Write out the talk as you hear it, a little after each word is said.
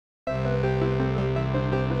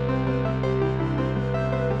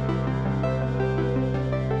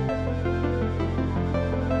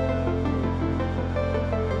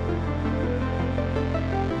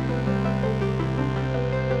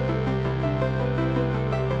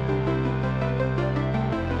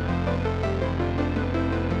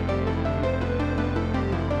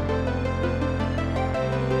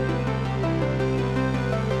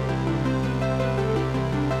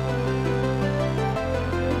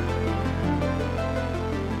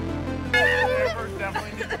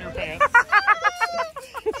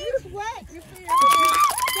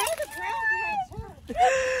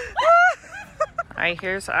Okay,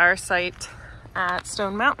 here's our site at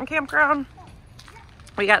Stone Mountain Campground.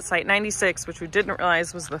 We got site 96, which we didn't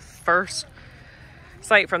realize was the first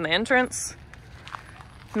site from the entrance.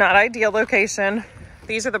 Not ideal location.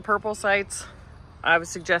 These are the purple sites. I would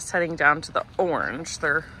suggest heading down to the orange.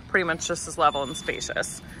 They're pretty much just as level and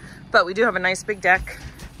spacious. But we do have a nice big deck,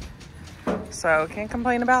 so can't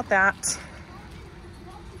complain about that.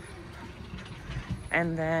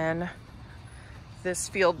 And then this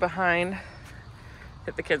field behind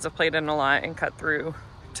that the kids have played in a lot and cut through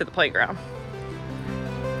to the playground.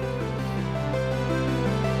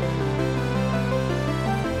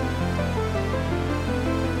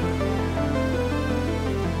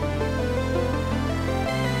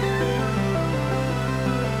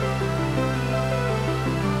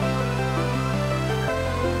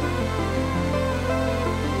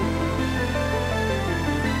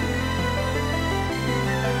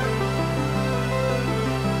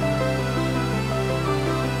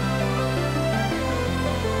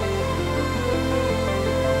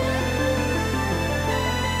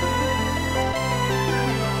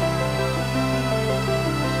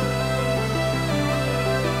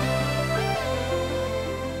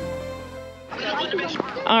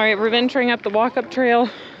 All right, we're venturing up the walk-up trail,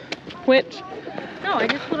 which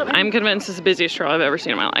I'm convinced is the busiest trail I've ever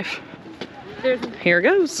seen in my life. Here it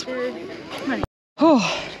goes. Oh.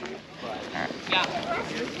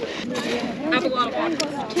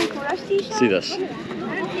 See this.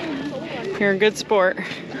 You're a good sport.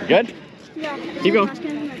 Good? Yeah. Keep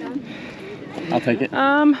going. I'll take it.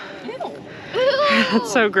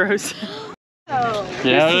 That's so gross. Oh.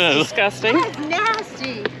 Yeah, it is. Disgusting. That's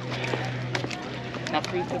nasty.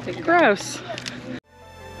 Gross.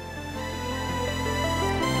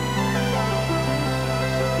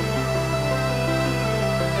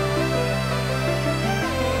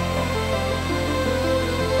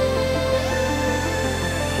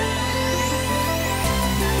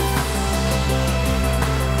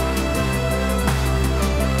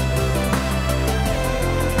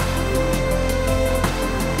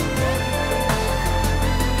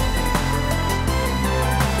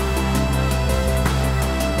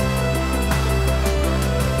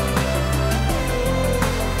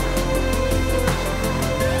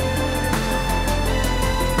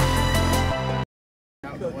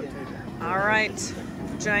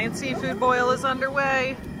 Giant seafood boil is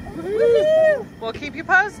underway. We'll keep you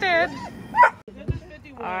posted.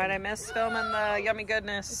 Alright, I missed filming the yummy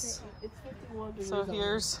goodness. So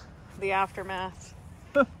here's the aftermath.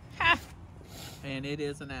 And it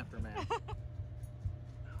is an aftermath. Oh,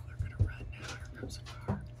 they're gonna run now. Here comes a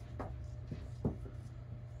car.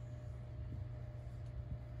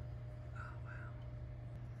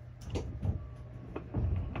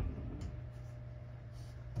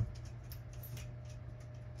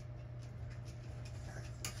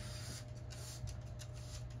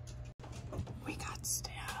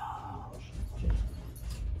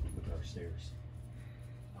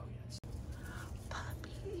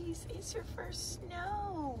 Puppies, it's your first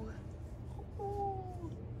snow.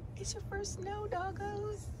 Ooh, it's your first snow,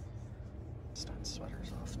 doggos. Start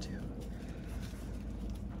sweaters off too.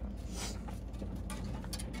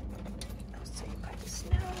 Oh, so you got the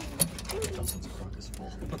snow.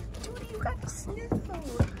 Duty, you got the snow.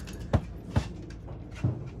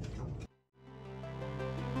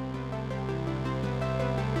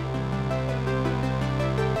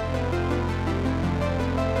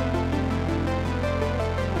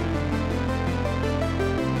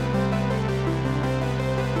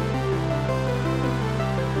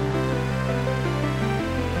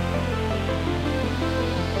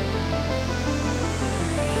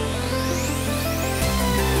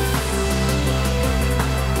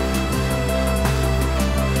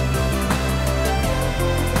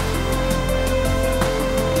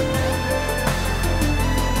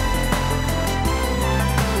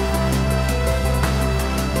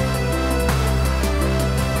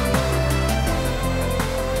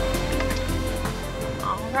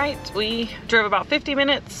 We drove about 50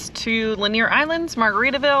 minutes to Lanier Islands,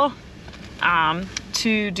 Margaritaville,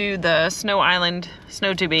 to do the Snow Island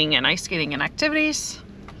snow tubing and ice skating and activities.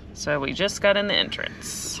 So we just got in the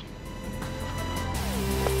entrance.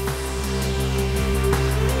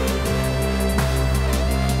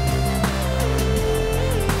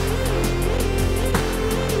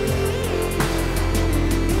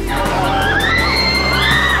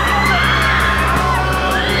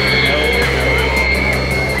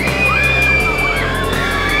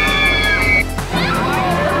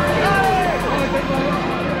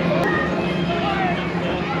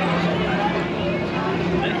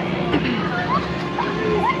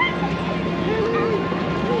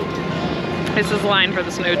 This is the line for the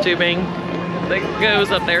snow tubing that goes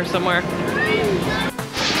up there somewhere.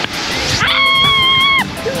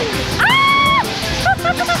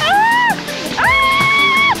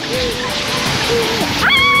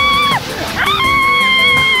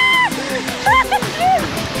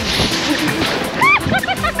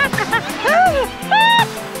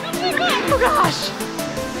 Oh gosh!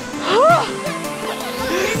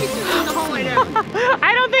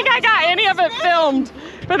 I don't think I got any of it filmed,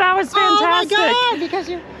 but that was fantastic. Oh my God, because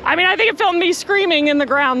you... I mean, I think it filmed me screaming in the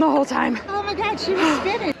ground the whole time. Oh my God, she was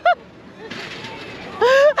spinning.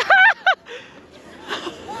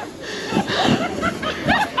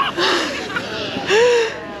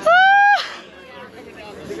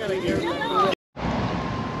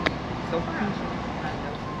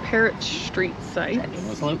 Parrot Street site.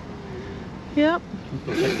 This loop? Yep.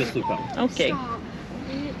 Check this loop out. Okay. Stop.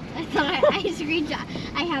 I thought I screenshot.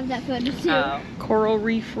 I have that photo too. Coral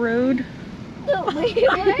Reef Road. Oh, wait,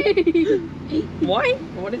 what? What?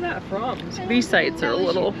 What is that from? These sites are a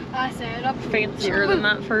little I set it up. fancier than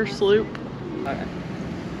that first loop. Okay.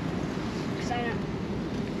 Sign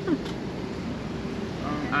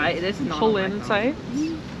up. This is not Pull on my in phone. site.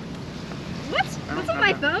 What? What's on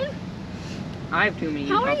my phone? I have too many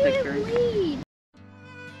How are you in pictures. lead?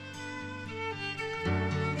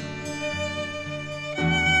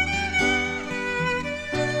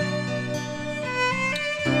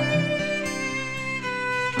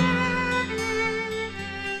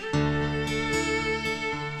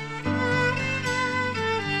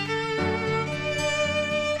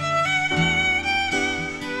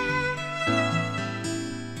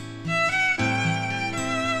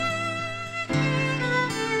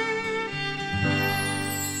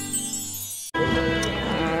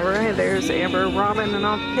 Alright, there's Amber, Robin, and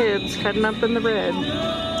all the kids heading up in the red.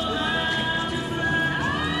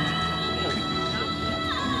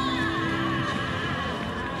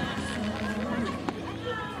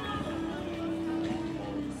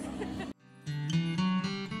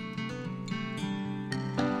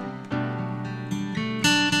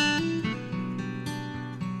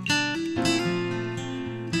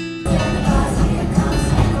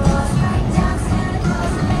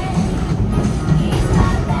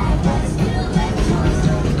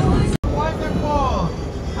 Wonderful!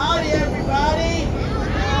 Howdy, everybody!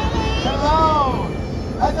 Hello!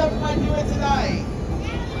 How's everybody doing tonight?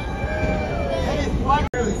 It is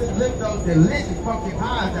wonderful to lick those delicious pumpkin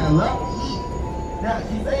pies that I love to eat. Now,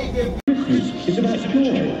 she's saying give Christmas is about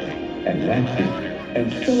joy and laughter and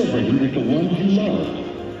celebrating with the ones you love.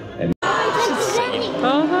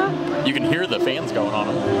 Uh-huh. You can hear the fans going on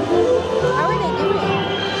them. How are they doing?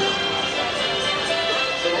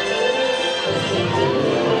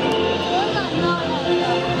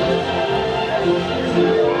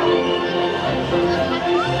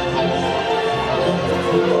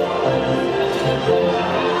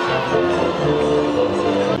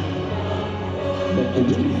 But for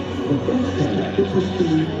me, the best kind of Christmas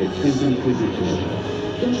tree is simply traditional.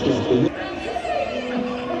 Just like the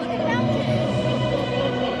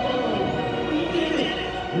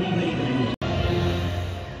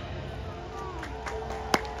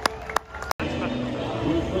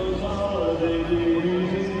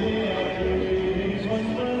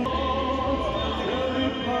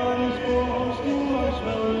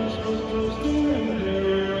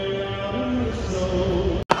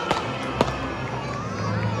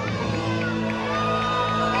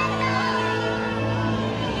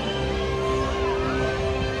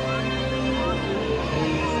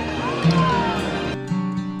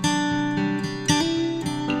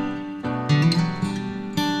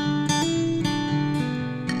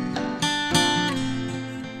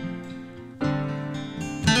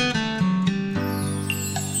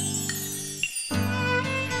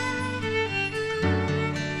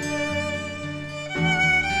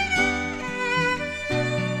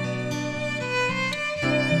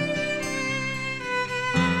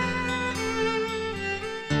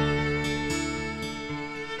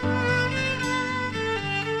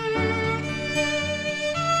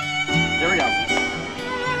There we go.